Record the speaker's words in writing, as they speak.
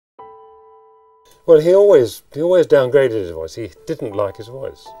Well, he always downgraded his voice. He didn't like his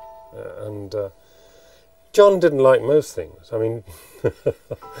voice, and John didn't like most things. I mean,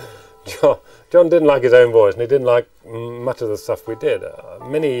 John didn't like his own voice, and he didn't like much of the stuff we did.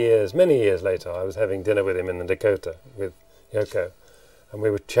 Many years later, I was having dinner with him in the Dakota with Yoko, and we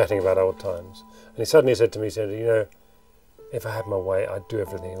were chatting about old times. And he suddenly said to me, he said, "You know, if I had my way, I'd do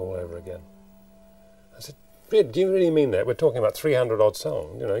everything all over again." I said, "Do you really mean that? We're talking about 300 odd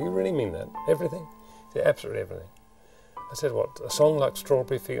songs. You know, you really mean that? Everything?" He said, "Absolutely everything." I said, "What, a song like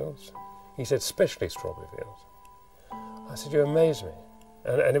Strawberry Fields?" He said, "Especially Strawberry Fields." I said, "You amaze me."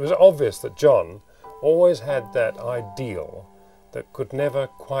 And it was obvious that John always had that ideal that could never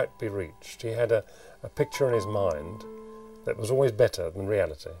quite be reached. He had a picture in his mind that was always better than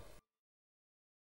reality.